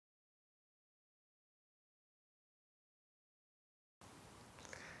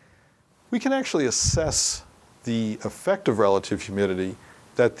We can actually assess the effect of relative humidity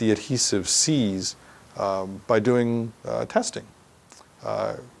that the adhesive sees by doing testing.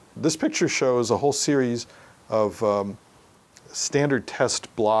 This picture shows a whole series of standard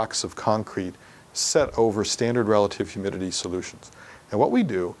test blocks of concrete set over standard relative humidity solutions. And what we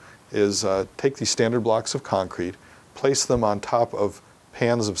do is take these standard blocks of concrete, place them on top of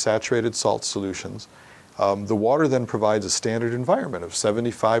pans of saturated salt solutions. The water then provides a standard environment of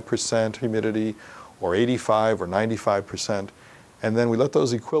 75% humidity or 85 or 95%, and then we let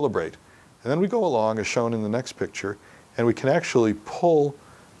those equilibrate. And then we go along, as shown in the next picture, and we can actually pull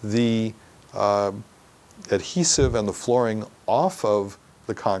the adhesive and the flooring off of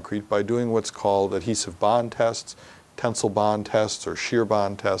the concrete by doing what's called adhesive bond tests, tensile bond tests, or shear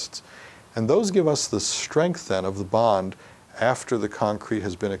bond tests. And those give us the strength then of the bond after the concrete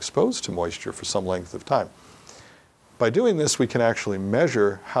has been exposed to moisture for some length of time. By doing this, we can actually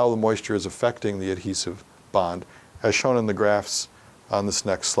measure how the moisture is affecting the adhesive bond, as shown in the graphs on this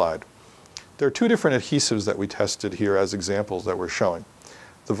next slide. There are two different adhesives that we tested here as examples that we're showing.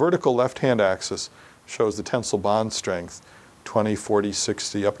 The vertical left-hand axis shows the tensile bond strength, 20, 40,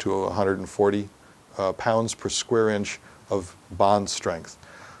 60, up to 140 pounds per square inch of bond strength.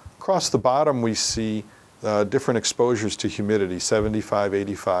 Across the bottom, we see different exposures to humidity, 75,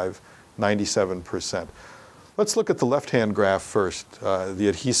 85, 97%. Let's look at the left-hand graph first, the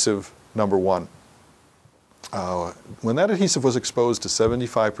adhesive number 1. When that adhesive was exposed to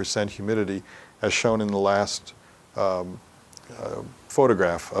 75% humidity, as shown in the last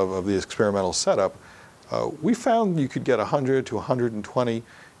photograph of the experimental setup, we found you could get 100 to 120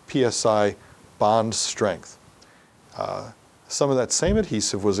 psi bond strength. Some of that same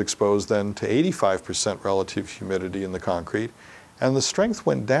adhesive was exposed then to 85% relative humidity in the concrete, and the strength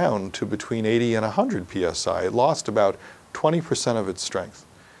went down to between 80 and 100 psi. It lost about 20% of its strength.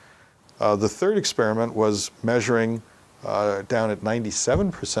 The third experiment was measuring down at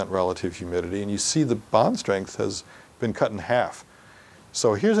 97% relative humidity, and you see the bond strength has been cut in half.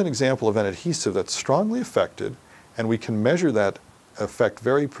 So here's an example of an adhesive that's strongly affected, and we can measure that effect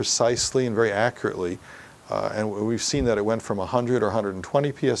very precisely and very accurately. And we've seen that it went from 100 or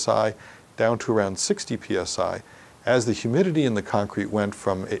 120 psi down to around 60 psi as the humidity in the concrete went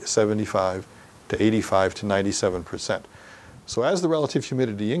from 75 to 85 to 97%. So as the relative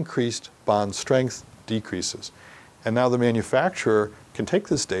humidity increased, bond strength decreases. And now the manufacturer can take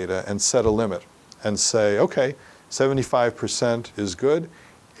this data and set a limit and say, okay, 75% is good,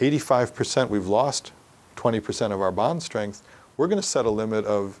 85% we've lost 20% of our bond strength, we're going to set a limit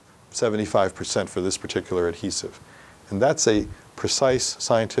of 75% for this particular adhesive. And that's a precise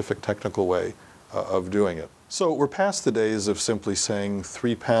scientific technical way of doing it. So we're past the days of simply saying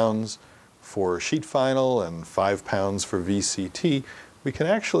 3 pounds for sheet vinyl and 5 pounds for VCT. We can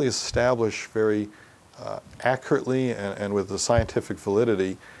actually establish very accurately and with the scientific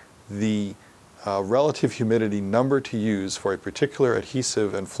validity the relative humidity number to use for a particular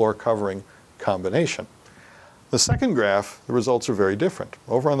adhesive and floor covering combination. The second graph, the results are very different.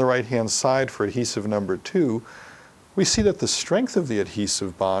 Over on the right-hand side for adhesive number 2, we see that the strength of the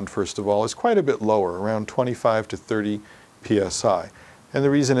adhesive bond, first of all, is quite a bit lower, around 25 to 30 psi. And the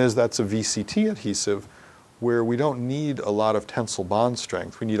reason is that's a VCT adhesive where we don't need a lot of tensile bond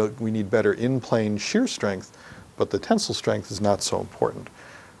strength. We need better in-plane shear strength, but the tensile strength is not so important.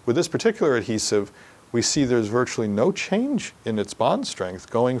 With this particular adhesive, we see there's virtually no change in its bond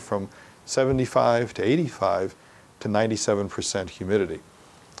strength going from 75 to 85 to 97% humidity.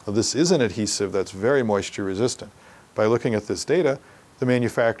 Now, this is an adhesive that's very moisture resistant. By looking at this data, the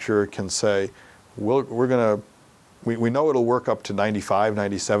manufacturer can say, we know it'll work up to 95,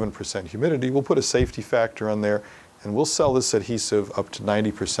 97% humidity. We'll put a safety factor on there, and we'll sell this adhesive up to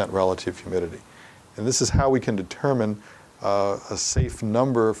 90% relative humidity. And this is how we can determine a safe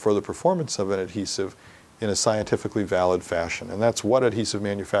number for the performance of an adhesive in a scientifically valid fashion. And that's what adhesive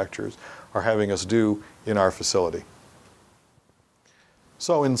manufacturers are having us do in our facility.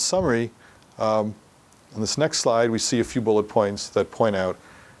 So in summary, on this next slide, we see a few bullet points that point out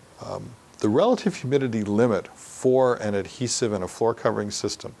the relative humidity limit for an adhesive and a floor covering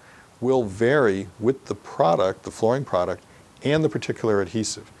system will vary with the product, the flooring product, and the particular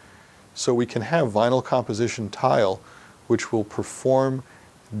adhesive. So we can have vinyl composition tile which will perform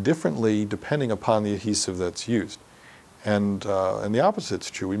differently depending upon the adhesive that's used. And the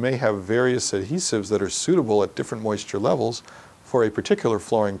opposite's true. We may have various adhesives that are suitable at different moisture levels for a particular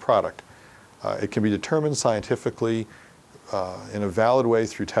flooring product. It can be determined scientifically in a valid way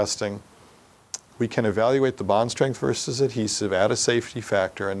through testing. We can evaluate the bond strength versus adhesive, add a safety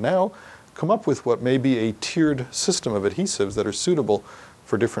factor, and now come up with what may be a tiered system of adhesives that are suitable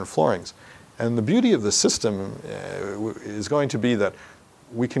for different floorings. And the beauty of the system is going to be that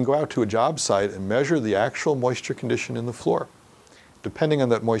we can go out to a job site and measure the actual moisture condition in the floor. Depending on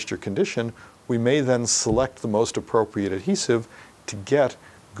that moisture condition, we may then select the most appropriate adhesive to get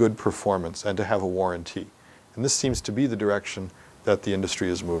good performance and to have a warranty. And this seems to be the direction that the industry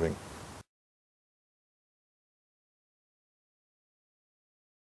is moving.